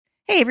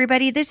Hey,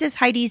 everybody, this is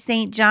Heidi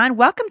St. John.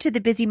 Welcome to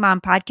the Busy Mom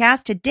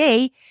Podcast.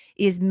 Today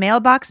is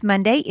Mailbox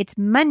Monday. It's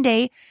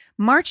Monday,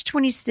 March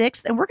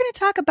 26th, and we're going to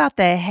talk about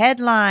the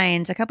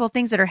headlines, a couple of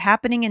things that are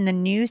happening in the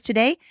news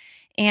today,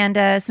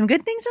 and some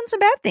good things and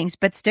some bad things.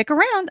 But stick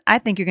around. I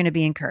think you're going to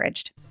be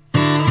encouraged.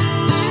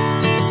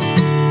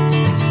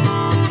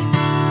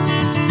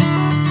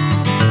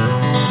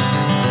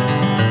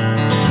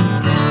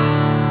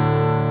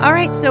 All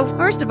right, so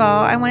first of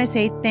all, I want to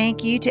say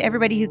thank you to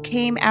everybody who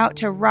came out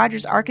to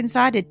Rogers,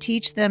 Arkansas to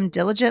teach them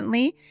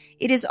diligently.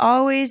 It is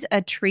always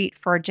a treat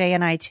for Jay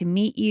and I to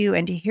meet you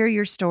and to hear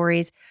your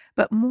stories.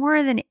 But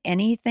more than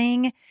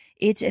anything,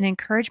 it's an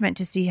encouragement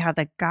to see how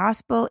the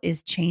gospel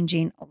is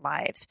changing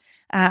lives.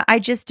 I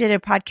just did a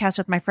podcast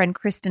with my friend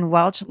Kristen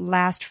Welch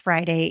last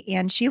Friday,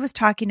 and she was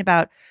talking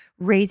about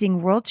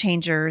raising world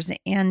changers.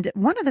 And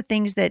one of the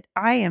things that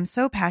I am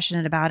so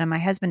passionate about, and my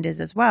husband is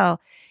as well,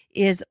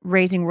 is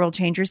raising world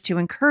changers to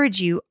encourage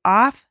you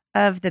off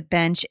of the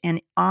bench and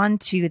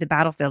onto the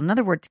battlefield. In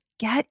other words,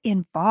 get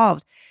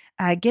involved.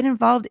 Get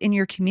involved in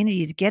your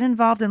communities. Get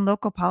involved in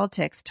local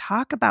politics.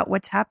 Talk about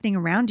what's happening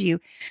around you.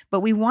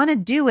 But we want to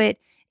do it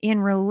in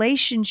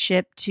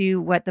relationship to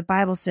what the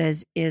Bible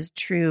says is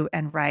true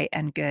and right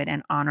and good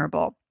and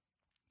honorable.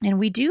 And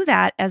we do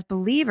that as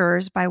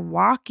believers by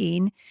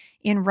walking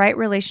in right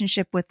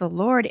relationship with the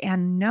Lord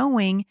and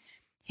knowing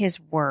His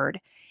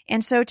Word.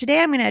 And so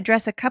today I'm going to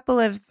address a couple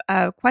of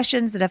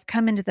questions that have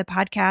come into the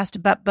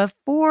podcast, but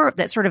before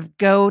that sort of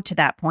go to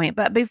that point.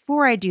 But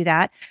before I do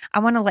that, I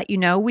want to let you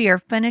know we are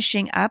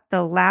finishing up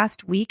the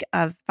last week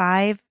of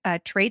 5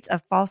 traits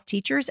of false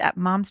teachers at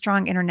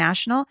MomStrong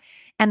International.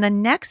 And the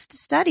next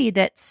study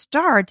that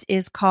starts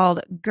is called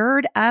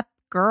Gird Up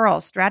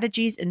Girl,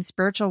 Strategies in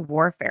Spiritual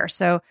Warfare.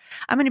 So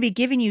I'm going to be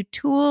giving you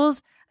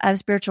tools of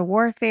spiritual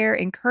warfare,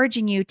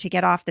 encouraging you to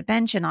get off the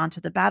bench and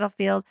onto the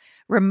battlefield,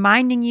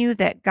 reminding you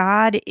that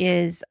God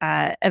is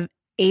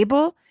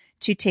able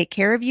to take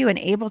care of you and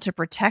able to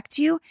protect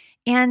you,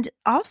 and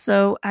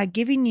also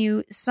giving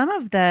you some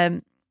of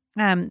the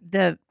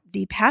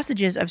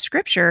passages of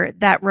Scripture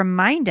that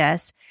remind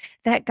us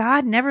that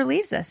God never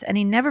leaves us and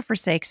He never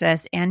forsakes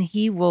us, and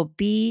He will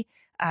be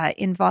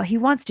involved. He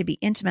wants to be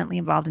intimately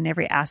involved in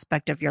every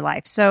aspect of your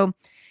life. So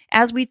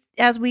as we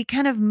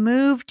kind of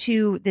move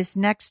to this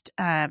next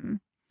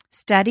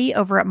study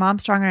over at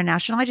MomStrong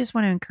International, I just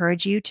want to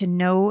encourage you to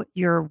know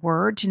your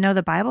word, to know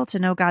the Bible, to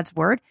know God's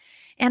word.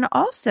 And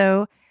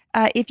also,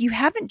 if you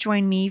haven't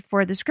joined me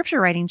for the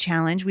scripture writing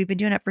challenge, we've been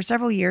doing it for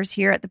several years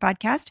here at the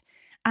podcast.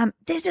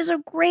 This is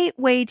a great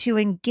way to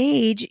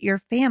engage your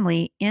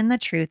family in the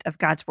truth of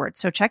God's word.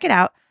 So check it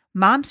out,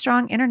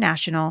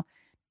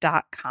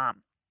 momstronginternational.com.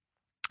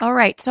 All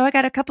right, so I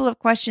got a couple of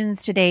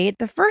questions today.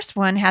 The first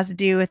one has to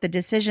do with the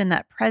decision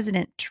that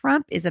President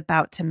Trump is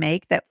about to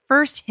make that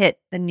first hit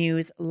the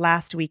news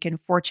last week in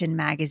Fortune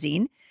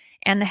magazine.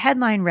 And the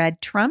headline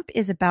read, "Trump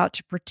is about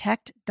to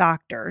protect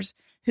doctors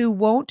who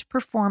won't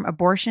perform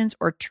abortions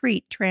or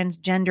treat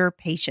transgender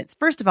patients."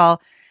 First of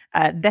all,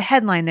 the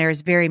headline there is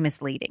very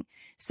misleading.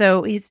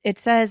 So it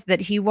says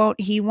that he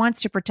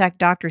wants to protect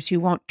doctors who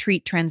won't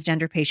treat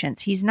transgender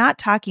patients. He's not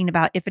talking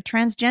about if a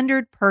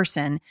transgendered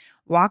person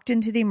walked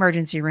into the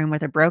emergency room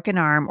with a broken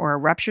arm or a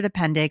ruptured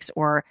appendix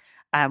or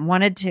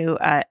wanted to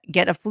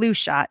get a flu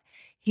shot.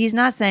 He's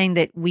not saying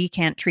that we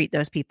can't treat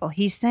those people.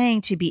 He's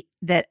saying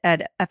that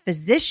a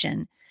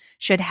physician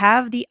should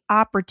have the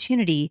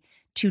opportunity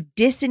to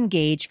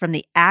disengage from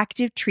the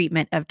active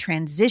treatment of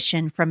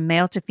transition from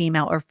male to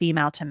female or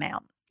female to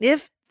male.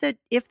 If the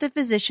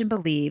physician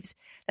believes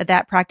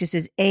that practice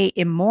is A,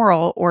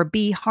 immoral, or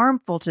B,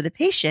 harmful to the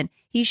patient,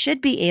 he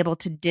should be able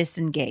to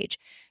disengage.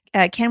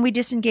 Can we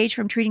disengage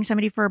from treating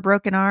somebody for a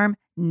broken arm?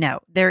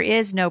 No, there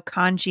is no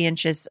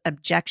conscientious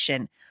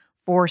objection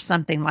for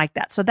something like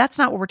that. So that's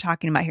not what we're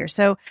talking about here.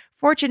 So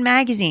Fortune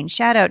magazine,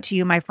 shout out to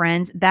you, my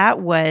friends. That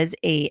was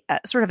a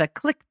sort of a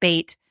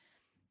clickbait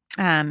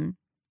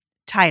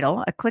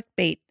title, a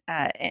clickbait,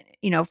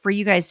 for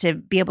you guys to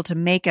be able to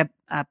make a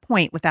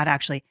point without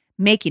actually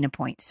making a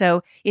point.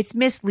 So it's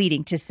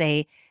misleading to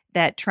say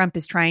that Trump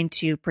is trying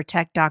to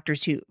protect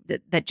doctors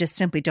that just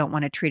simply don't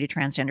want to treat a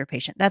transgender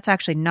patient. That's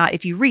actually not,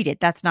 if you read it,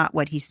 that's not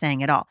what he's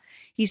saying at all.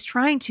 He's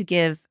trying to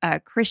give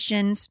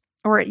Christians,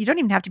 or you don't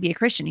even have to be a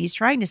Christian. He's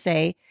trying to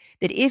say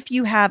that if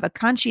you have a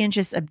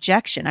conscientious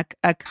objection,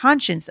 a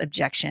conscience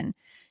objection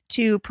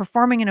to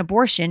performing an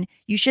abortion,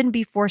 you shouldn't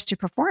be forced to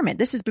perform it.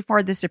 This is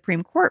before the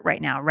Supreme Court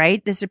right now,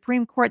 right? The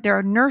Supreme Court, there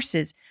are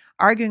nurses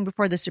arguing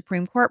before the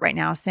Supreme Court right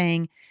now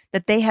saying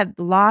that they have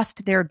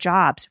lost their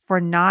jobs for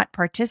not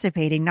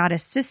participating, not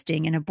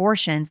assisting in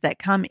abortions that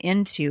come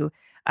into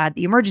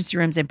the emergency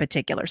rooms in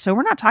particular. So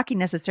we're not talking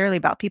necessarily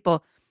about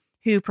people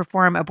who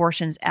perform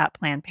abortions at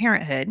Planned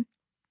Parenthood,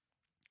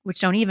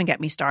 which don't even get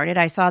me started.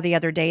 I saw the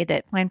other day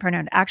that Planned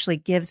Parenthood actually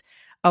gives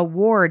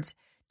awards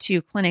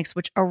to clinics,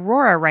 which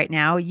Aurora right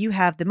now, you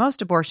have the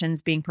most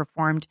abortions being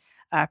performed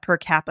per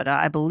capita,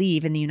 I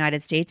believe, in the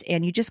United States,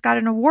 and you just got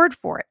an award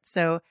for it.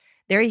 So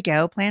there you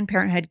go. Planned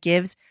Parenthood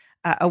gives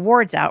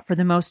awards out for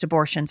the most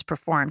abortions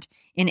performed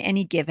in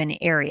any given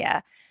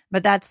area.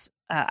 But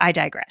I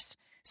digress.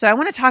 So I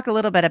want to talk a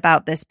little bit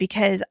about this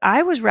because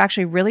I was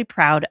actually really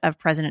proud of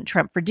President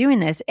Trump for doing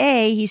this.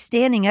 He's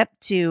standing up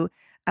to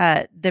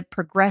the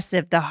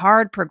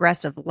hard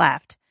progressive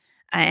left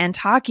and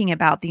talking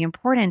about the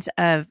importance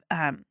of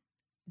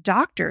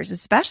doctors,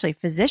 especially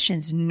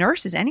physicians,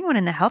 nurses, anyone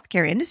in the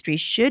healthcare industry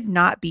should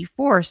not be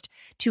forced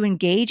to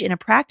engage in a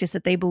practice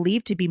that they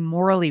believe to be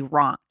morally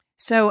wrong.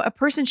 So a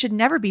person should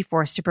never be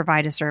forced to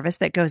provide a service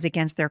that goes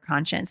against their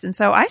conscience. And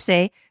so I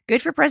say,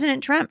 good for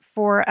President Trump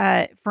for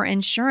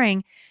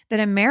ensuring that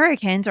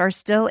Americans are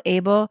still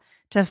able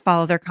to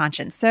follow their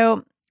conscience.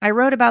 So I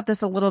wrote about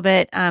this a little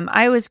bit.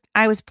 I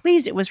was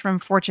pleased it was from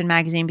Fortune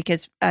magazine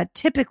because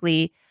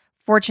typically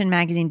Fortune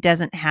magazine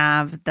doesn't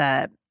have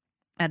the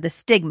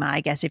stigma,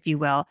 I guess, if you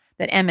will,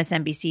 that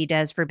MSNBC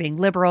does for being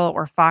liberal,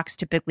 or Fox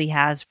typically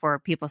has for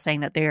people saying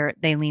that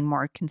they lean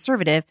more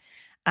conservative.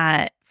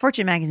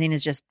 Fortune magazine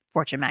is just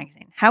Fortune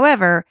magazine.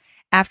 However,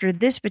 after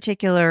this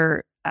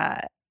particular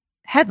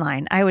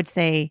headline, I would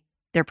say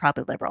they're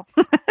probably liberal.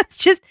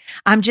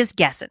 I'm just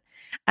guessing.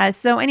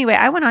 So anyway,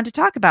 I went on to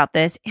talk about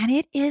this, and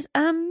it is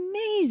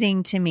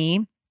amazing to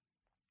me.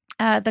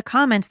 The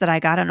comments that I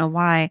got, I don't know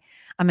why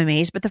I'm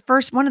amazed, but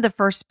one of the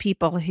first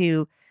people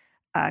who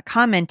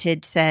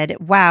commented said,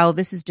 "Wow,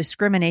 this is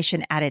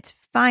discrimination at its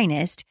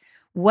finest.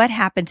 What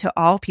happened to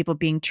all people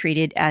being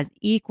treated as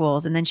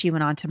equals?" And then she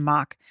went on to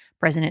mock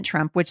President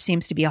Trump, which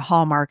seems to be a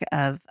hallmark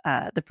of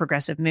the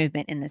progressive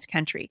movement in this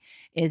country,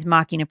 is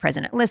mocking a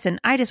president. Listen,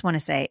 I just want to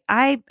say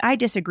I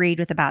disagreed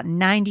with about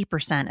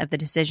 90% of the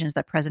decisions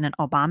that President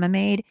Obama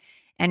made,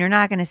 and you're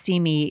not going to see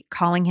me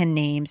calling him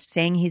names,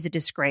 saying he's a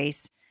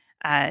disgrace,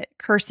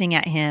 cursing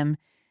at him,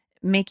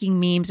 making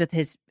memes with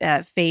his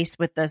face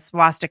with the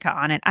swastika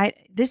on it.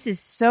 This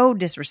is so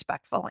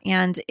disrespectful.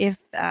 And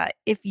if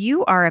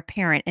you are a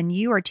parent and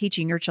you are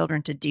teaching your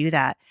children to do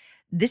that,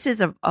 this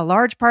is a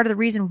large part of the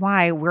reason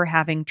why we're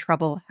having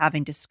trouble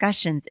having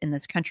discussions in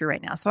this country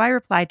right now. So I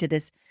replied to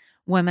this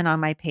woman on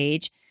my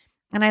page,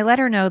 and I let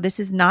her know this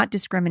is not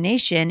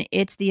discrimination.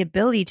 It's the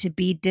ability to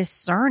be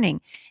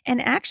discerning.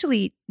 And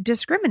actually,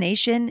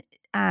 discrimination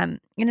in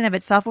and of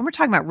itself, when we're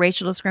talking about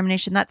racial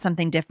discrimination, that's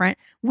something different.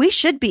 We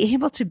should be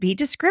able to be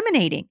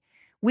discriminating.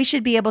 We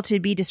should be able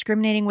to be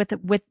discriminating with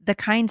the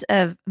kinds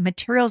of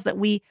materials that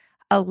we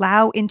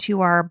allow into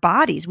our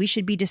bodies. We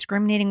should be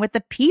discriminating with the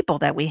people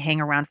that we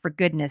hang around, for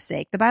goodness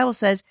sake. The Bible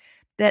says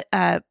that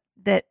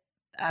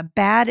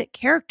bad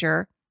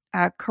character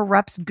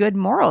corrupts good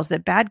morals,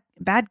 that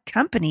bad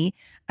company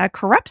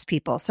corrupts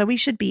people. So we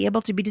should be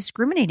able to be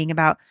discriminating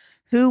about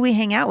who we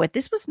hang out with.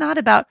 This was not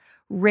about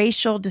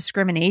racial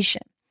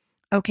discrimination.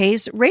 Okay,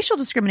 so racial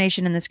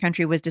discrimination in this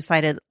country was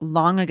decided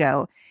long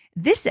ago.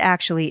 This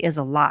actually is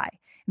a lie,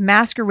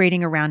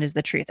 masquerading around as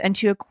the truth. And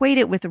to equate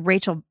it with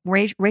racial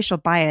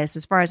bias,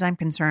 as far as I'm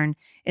concerned,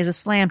 is a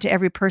slam to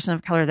every person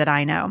of color that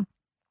I know,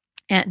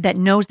 and that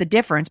knows the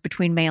difference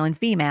between male and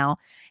female,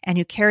 and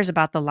who cares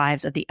about the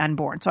lives of the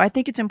unborn. So I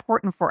think it's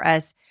important for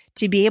us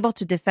to be able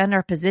to defend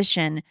our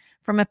position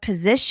from a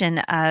position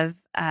of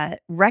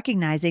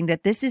recognizing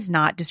that this is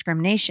not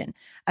discrimination.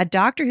 A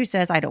doctor who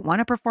says, I don't want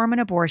to perform an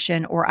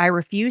abortion, or I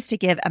refuse to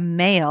give a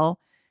male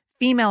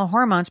female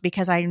hormones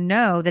because I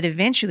know that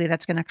eventually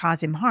that's going to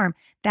cause him harm,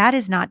 that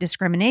is not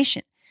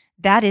discrimination.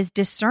 That is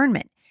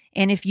discernment.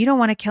 And if you don't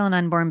want to kill an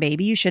unborn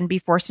baby, you shouldn't be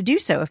forced to do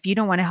so. If you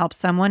don't want to help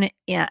someone,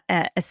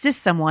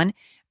 assist someone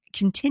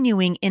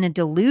continuing in a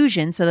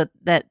delusion so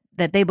that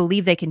they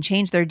believe they can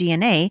change their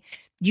DNA,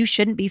 you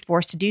shouldn't be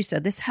forced to do so.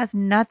 This has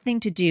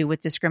nothing to do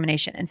with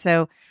discrimination. And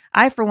so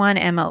I, for one,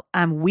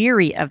 am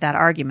weary of that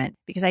argument,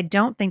 because I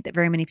don't think that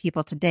very many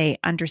people today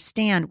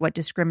understand what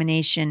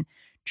discrimination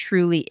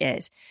truly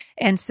is.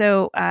 And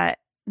so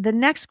the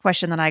next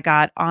question that I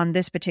got on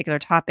this particular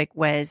topic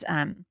was,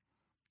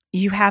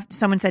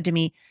 someone said to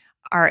me,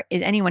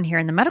 is anyone here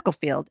in the medical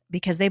field?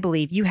 Because they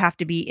believe you have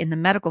to be in the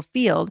medical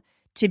field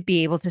to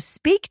be able to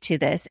speak to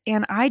this.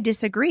 And I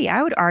disagree.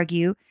 I would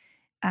argue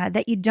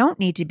that you don't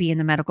need to be in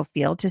the medical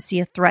field to see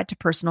a threat to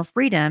personal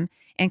freedom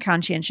and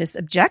conscientious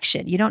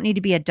objection. You don't need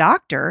to be a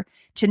doctor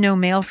to know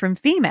male from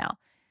female,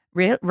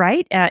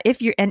 right?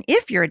 If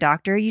you're a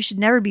doctor, you should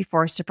never be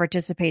forced to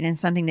participate in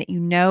something that you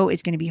know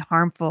is going to be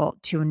harmful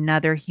to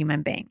another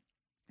human being.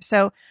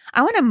 So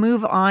I want to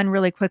move on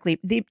really quickly.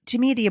 To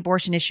me, the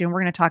abortion issue, and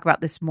we're going to talk about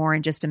this more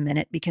in just a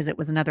minute, because it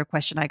was another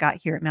question I got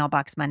here at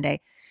Mailbox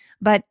Monday.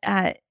 But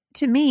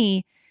to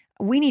me,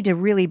 we need to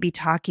really be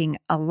talking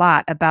a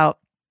lot about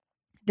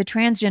the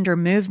transgender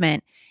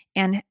movement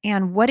and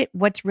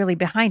what's really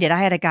behind it.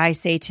 I had a guy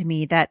say to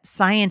me that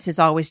science is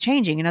always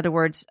changing. In other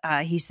words,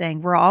 he's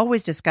saying we're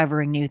always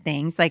discovering new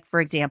things. Like, for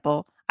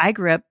example, I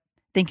grew up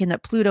thinking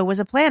that Pluto was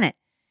a planet,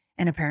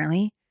 and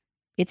apparently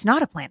it's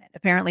not a planet.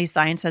 Apparently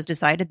science has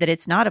decided that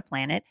it's not a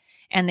planet,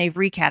 and they've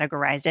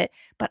recategorized it.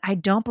 But I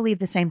don't believe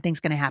the same thing's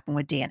going to happen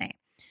with DNA.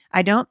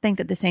 I don't think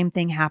that the same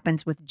thing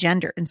happens with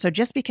gender. And so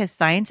just because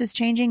science is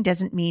changing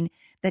doesn't mean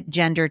that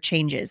gender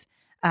changes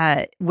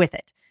with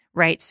it,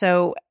 right?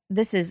 So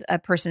this is a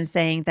person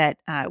saying that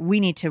we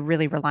need to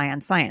really rely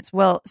on science.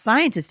 Well,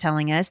 science is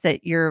telling us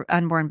that your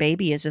unborn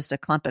baby is just a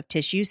clump of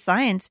tissue.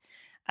 Science,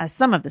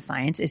 some of the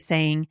science is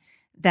saying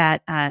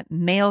that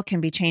male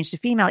can be changed to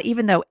female,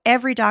 even though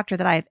every doctor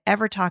that I've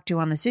ever talked to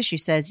on this issue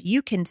says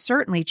you can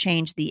certainly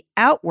change the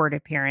outward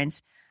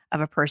appearance of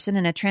a person,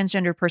 and a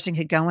transgender person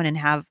could go in and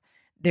have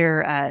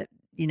their,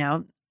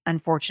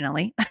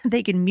 unfortunately,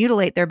 they can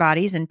mutilate their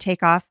bodies and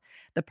take off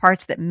the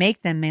parts that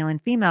make them male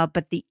and female,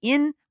 but the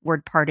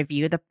inward part of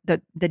you,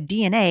 the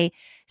DNA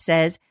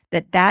says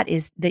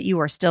that you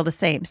are still the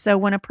same. So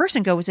when a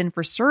person goes in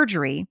for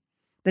surgery,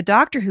 the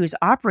doctor who's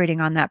operating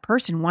on that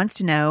person wants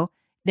to know,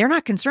 they're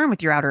not concerned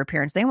with your outer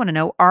appearance. They want to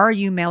know, are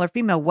you male or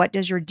female? What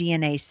does your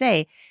DNA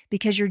say?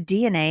 Because your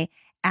DNA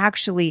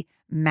actually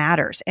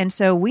matters. And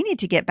so we need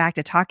to get back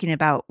to talking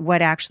about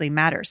what actually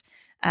matters.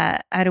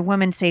 I had a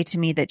woman say to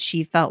me that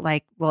she felt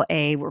like, well,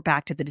 we're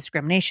back to the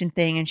discrimination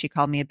thing. And she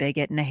called me a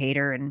bigot and a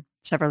hater and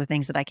several other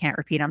things that I can't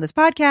repeat on this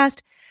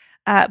podcast.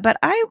 But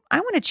I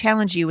want to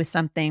challenge you with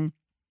something,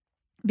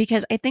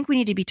 because I think we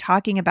need to be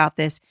talking about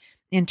this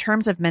in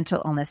terms of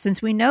mental illness.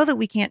 Since we know that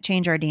we can't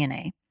change our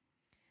DNA,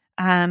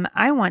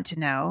 I want to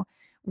know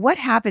what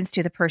happens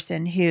to the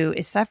person who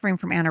is suffering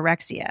from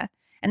anorexia.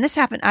 And this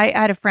happened, I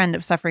had a friend that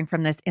was suffering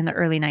from this in the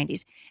early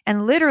 90s.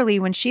 And literally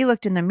when she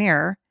looked in the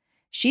mirror,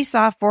 she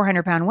saw a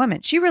 400-pound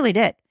woman. She really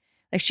did.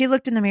 Like, she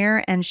looked in the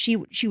mirror and she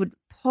would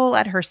pull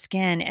at her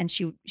skin, and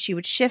she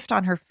would shift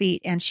on her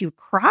feet, and she would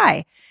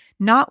cry,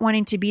 not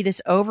wanting to be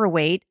this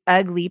overweight,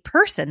 ugly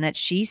person that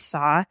she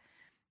saw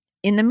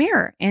in the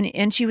mirror.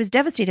 And she was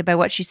devastated by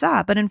what she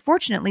saw. But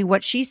unfortunately,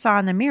 what she saw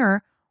in the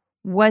mirror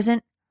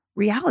wasn't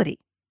reality.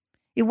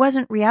 It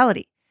wasn't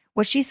reality.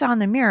 What she saw in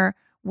the mirror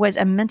was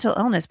a mental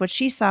illness. What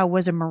she saw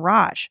was a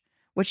mirage.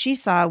 What she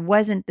saw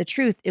wasn't the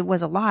truth. It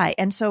was a lie.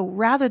 And so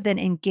rather than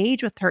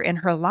engage with her in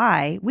her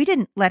lie, we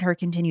didn't let her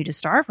continue to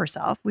starve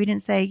herself. We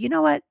didn't say, you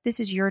know what, this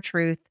is your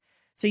truth.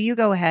 So you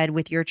go ahead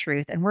with your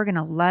truth, and we're going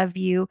to love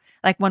you.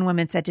 Like one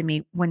woman said to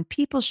me, when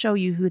people show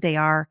you who they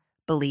are,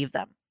 believe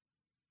them.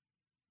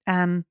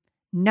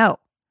 No.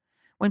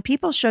 When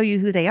people show you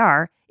who they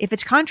are, if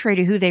it's contrary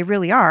to who they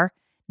really are,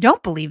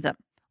 don't believe them.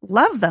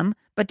 Love them,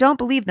 but don't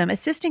believe them.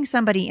 Assisting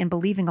somebody in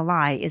believing a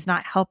lie is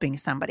not helping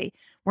somebody.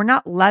 We're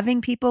not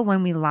loving people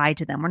when we lie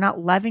to them. We're not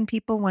loving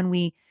people when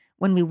we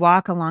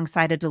walk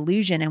alongside a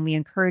delusion and we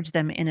encourage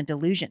them in a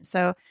delusion.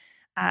 So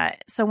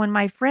when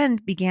my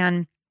friend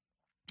began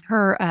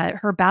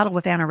her battle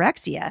with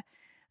anorexia,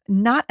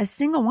 not a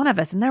single one of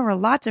us, and there were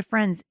lots of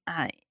friends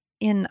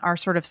in our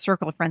sort of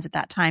circle of friends at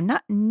that time,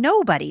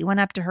 nobody went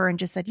up to her and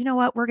just said, you know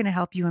what, we're going to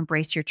help you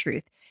embrace your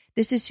truth.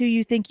 This is who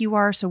you think you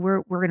are, so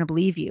we're going to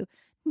believe you.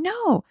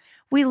 No,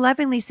 we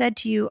lovingly said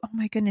to you, oh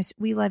my goodness,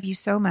 we love you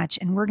so much,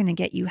 and we're going to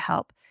get you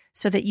help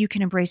so that you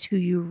can embrace who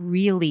you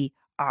really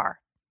are.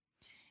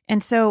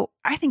 And so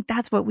I think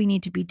that's what we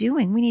need to be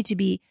doing. We need to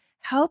be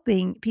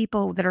helping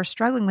people that are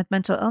struggling with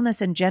mental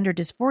illness and gender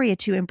dysphoria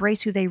to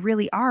embrace who they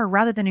really are,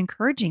 rather than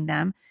encouraging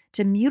them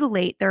to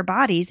mutilate their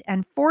bodies.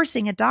 And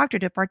forcing a doctor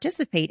to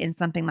participate in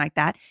something like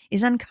that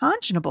is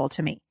unconscionable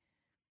to me.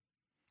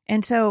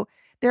 And so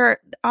there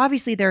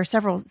are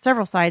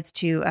several sides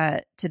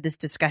to this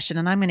discussion,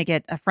 and I'm going to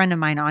get a friend of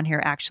mine on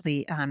here.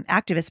 Actually,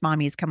 Activist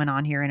Mommy is coming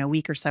on here in a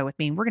week or so with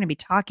me, and we're going to be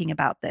talking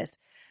about this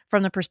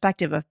from the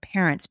perspective of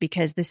parents,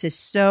 because this is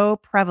so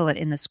prevalent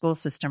in the school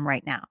system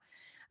right now.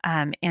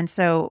 And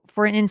so,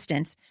 for an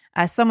instance,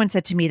 someone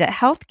said to me that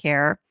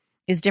healthcare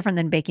is different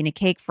than baking a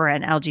cake for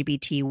an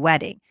LGBT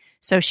wedding.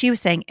 So she was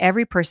saying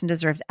every person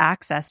deserves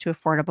access to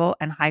affordable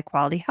and high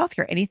quality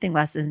healthcare. Anything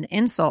less is an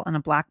insult and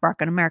a black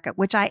mark on America,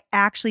 which I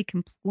actually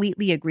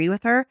completely agree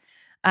with her.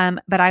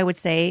 But I would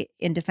say,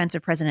 in defense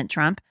of President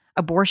Trump,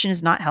 abortion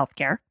is not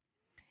healthcare.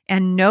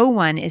 And no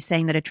one is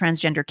saying that a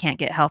transgender can't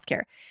get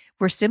healthcare.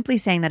 We're simply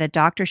saying that a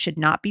doctor should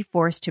not be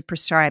forced to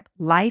prescribe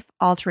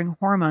life-altering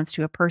hormones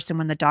to a person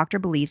when the doctor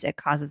believes it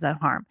causes them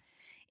harm.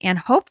 And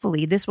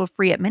hopefully this will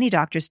free up many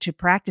doctors to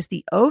practice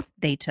the oath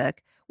they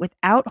took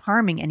without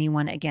harming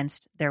anyone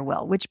against their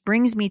will, which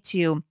brings me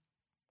to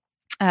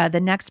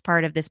the next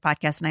part of this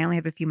podcast. And I only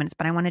have a few minutes,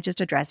 but I want to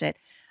just address it.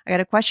 I got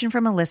a question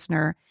from a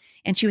listener,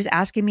 and she was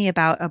asking me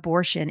about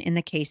abortion in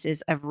the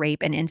cases of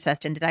rape and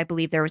incest, and did I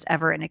believe there was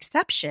ever an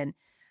exception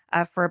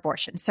for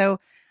abortion?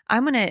 So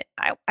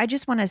I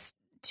just want us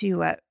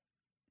to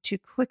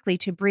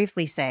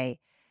briefly say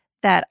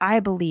that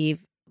I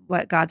believe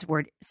what God's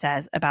word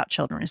says about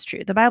children is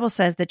true. The Bible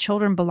says that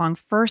children belong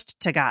first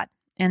to God,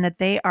 and that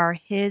they are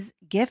his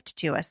gift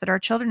to us, that our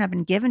children have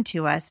been given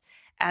to us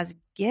as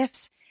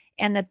gifts,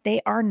 and that they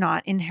are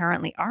not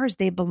inherently ours.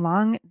 They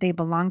belong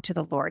to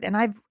the Lord.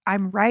 And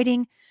I'm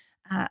writing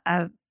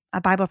a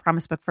Bible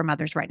promise book for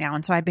mothers right now.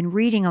 And so I've been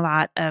reading a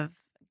lot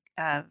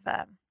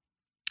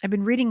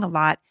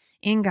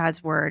in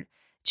God's word,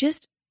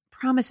 just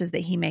promises that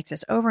he makes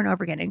us over and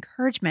over again,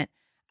 encouragement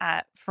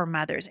for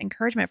mothers,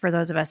 encouragement for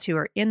those of us who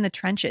are in the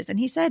trenches. And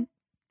he said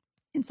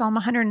in Psalm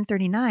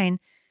 139,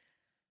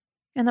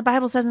 And the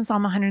Bible says in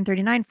Psalm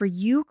 139, "For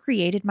you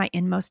created my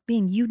inmost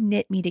being. You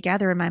knit me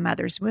together in my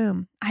mother's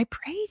womb. I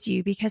praise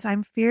you because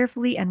I'm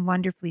fearfully and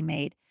wonderfully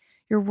made.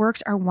 Your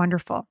works are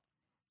wonderful."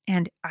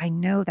 And I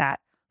know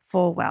that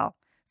full well.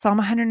 Psalm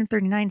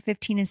 139,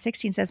 15 and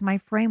 16 says, "My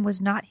frame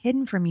was not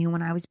hidden from you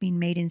when I was being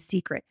made in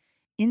secret,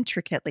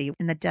 intricately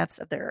in the depths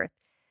of the earth.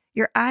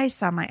 Your eyes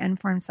saw my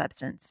unformed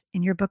substance.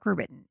 In your book were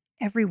written,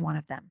 every one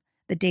of them,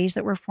 the days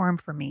that were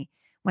formed for me,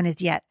 when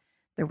as yet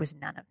there was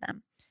none of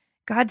them."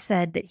 God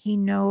said that he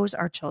knows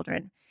our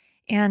children.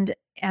 And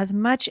as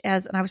much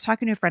as, and I was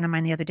talking to a friend of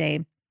mine the other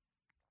day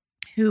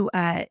who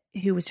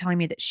was telling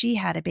me that she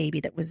had a baby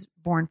that was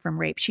born from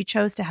rape. She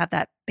chose to have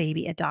that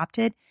baby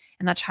adopted,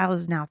 and that child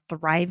is now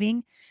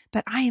thriving.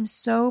 But I am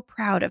so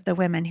proud of the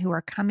women who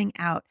are coming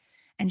out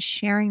and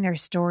sharing their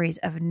stories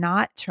of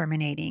not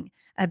terminating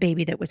a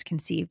baby that was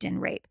conceived in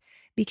rape.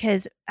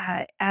 Because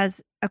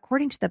as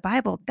according to the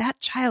Bible, that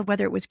child,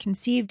 whether it was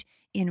conceived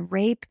in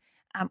rape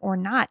or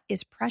not,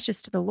 is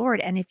precious to the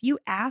Lord. And if you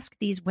ask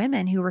these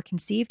women who were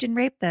conceived in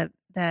rape,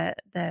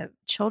 the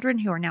children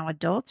who are now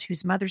adults,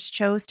 whose mothers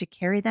chose to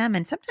carry them,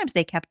 and sometimes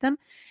they kept them,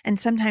 and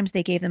sometimes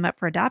they gave them up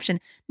for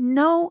adoption,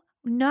 no,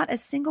 not a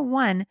single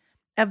one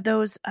of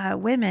those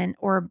women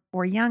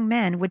or young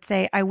men would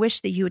say, "I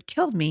wish that you had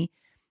killed me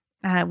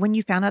when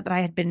you found out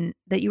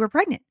that you were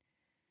pregnant."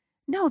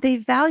 No, they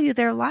value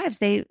their lives.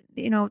 They,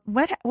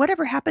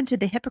 whatever happened to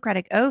the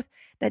Hippocratic oath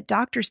that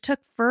doctors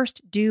took,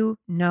 first do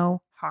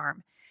no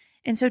harm.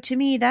 And so to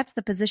me, that's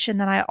the position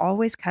that I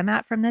always come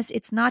at from this.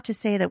 It's not to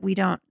say that we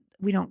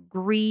don't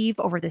grieve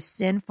over the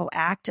sinful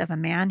act of a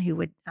man who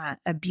would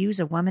abuse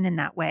a woman in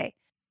that way.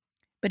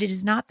 But it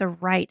is not the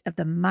right of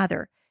the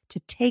mother to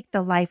take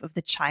the life of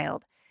the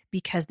child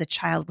because the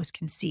child was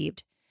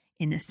conceived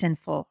in a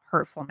sinful,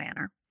 hurtful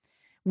manner.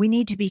 We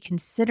need to be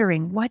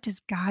considering, what does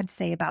God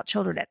say about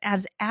children?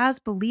 As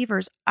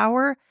believers,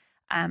 our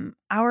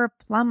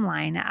plumb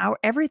line,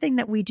 everything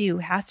that we do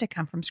has to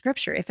come from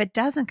Scripture. If it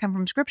doesn't come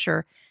from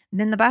Scripture,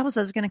 then the Bible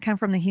says it's going to come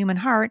from the human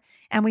heart,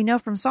 and we know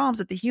from Psalms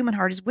that the human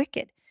heart is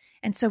wicked.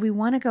 And so we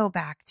want to go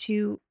back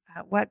to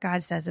what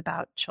God says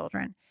about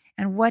children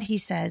and what he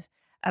says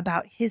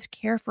about his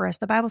care for us.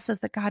 The Bible says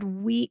that God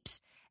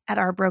weeps at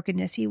our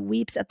brokenness. He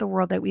weeps at the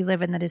world that we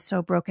live in that is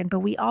so broken. But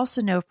we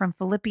also know from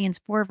Philippians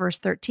 4, verse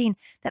 13,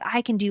 that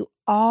I can do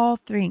all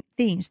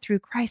things through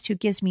Christ who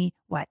gives me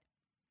what?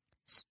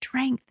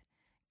 Strength.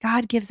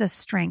 God gives us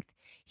strength.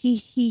 He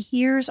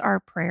hears our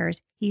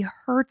prayers. He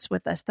hurts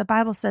with us. The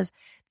Bible says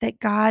that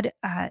God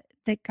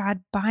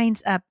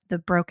binds up the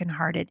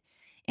brokenhearted,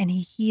 and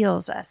he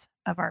heals us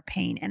of our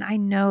pain. And I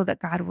know that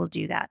God will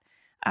do that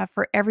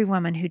for every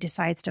woman who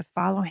decides to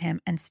follow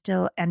him and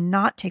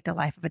not take the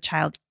life of a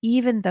child,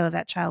 even though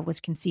that child was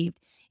conceived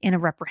in a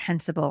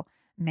reprehensible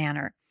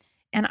manner.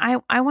 And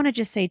I want to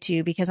just say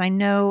too, because I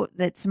know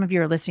that some of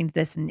you are listening to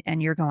this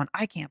and you're going,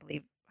 "I can't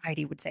believe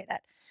Heidi would say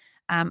that."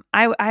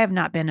 I have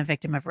not been a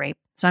victim of rape,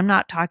 so I'm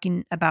not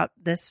talking about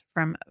this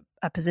from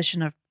a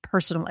position of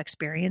personal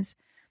experience,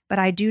 but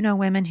I do know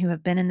women who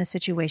have been in this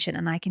situation,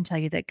 and I can tell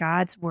you that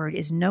God's word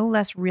is no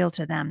less real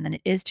to them than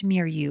it is to me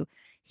or you.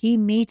 He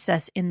meets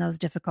us in those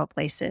difficult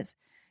places.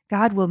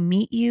 God will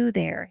meet you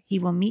there. He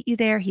will meet you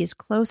there. He is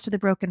close to the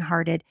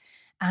brokenhearted.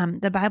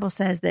 The Bible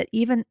says that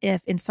even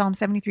if, in Psalm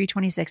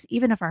 73:26,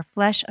 even if our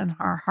flesh and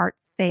our heart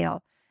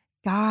fail,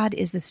 God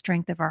is the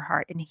strength of our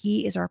heart, and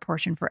he is our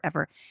portion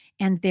forever.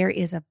 And there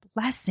is a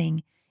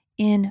blessing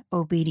in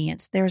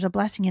obedience. There's a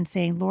blessing in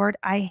saying, "Lord,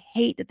 I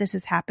hate that this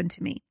has happened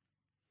to me,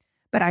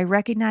 but I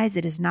recognize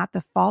it is not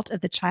the fault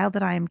of the child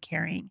that I am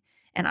carrying.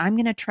 And I'm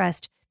going to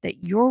trust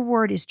that your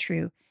word is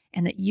true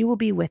and that you will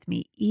be with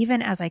me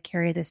even as I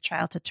carry this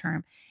child to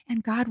term."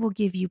 And God will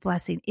give you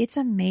blessing. It's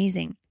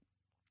amazing,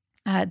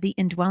 the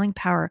indwelling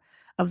power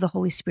of the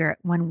Holy Spirit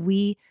when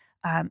we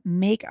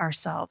make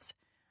ourselves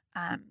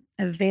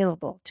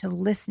available to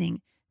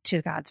listening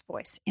to God's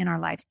voice in our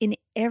lives, in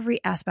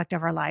every aspect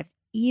of our lives,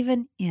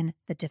 even in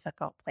the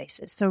difficult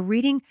places. So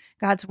reading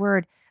God's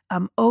word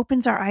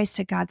opens our eyes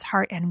to God's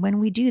heart. And when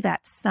we do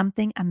that,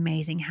 something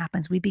amazing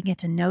happens. We begin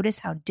to notice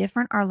how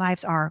different our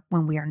lives are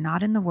when we are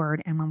not in the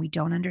word and when we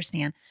don't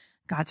understand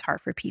God's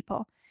heart for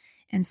people.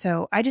 And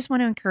so I just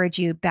want to encourage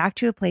you back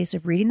to a place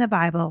of reading the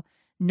Bible,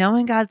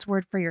 knowing God's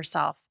word for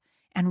yourself,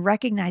 and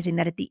recognizing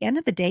that at the end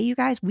of the day, you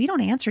guys, we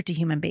don't answer to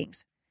human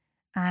beings.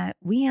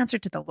 We answer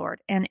to the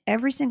Lord. And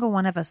every single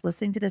one of us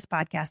listening to this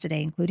podcast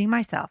today, including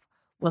myself,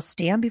 will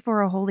stand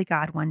before a holy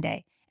God one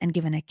day and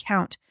give an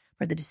account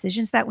for the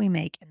decisions that we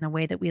make and the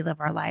way that we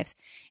live our lives.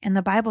 And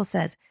the Bible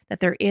says that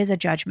there is a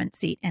judgment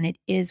seat, and it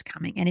is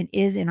coming, and it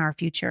is in our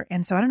future.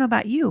 And so I don't know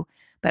about you,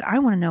 but I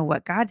want to know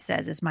what God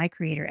says as my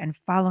creator and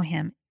follow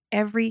him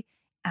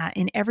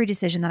in every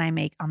decision that I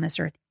make on this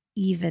earth,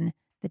 even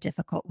the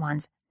difficult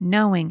ones,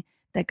 knowing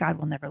that God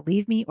will never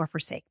leave me or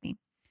forsake me.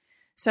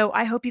 So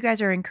I hope you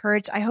guys are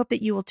encouraged. I hope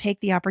that you will take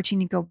the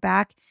opportunity to go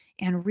back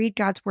and read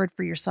God's word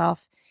for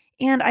yourself.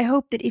 And I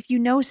hope that if you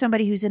know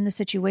somebody who's in the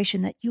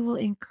situation, that you will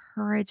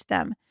encourage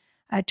them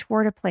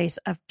toward a place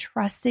of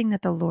trusting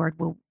that the Lord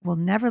will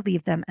never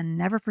leave them and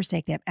never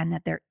forsake them, and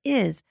that there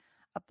is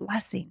a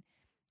blessing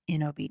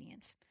in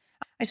obedience.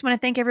 I just want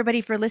to thank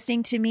everybody for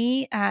listening to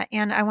me.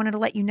 And I wanted to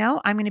let you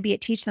know I'm going to be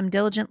at Teach Them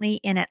Diligently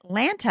in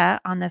Atlanta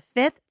on the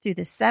 5th through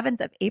the 7th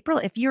of April.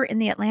 If you're in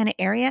the Atlanta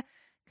area,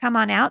 come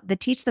on out. The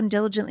Teach Them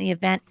Diligently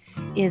event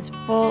is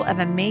full of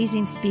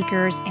amazing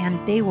speakers,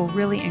 and they will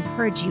really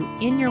encourage you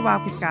in your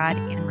walk with God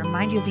and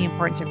remind you of the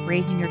importance of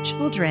raising your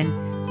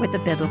children with a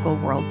biblical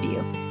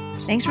worldview.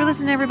 Thanks for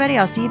listening, everybody.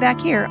 I'll see you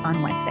back here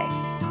on Wednesday.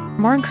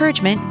 For more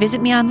encouragement,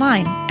 visit me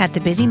online at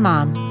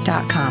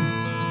thebusymom.com.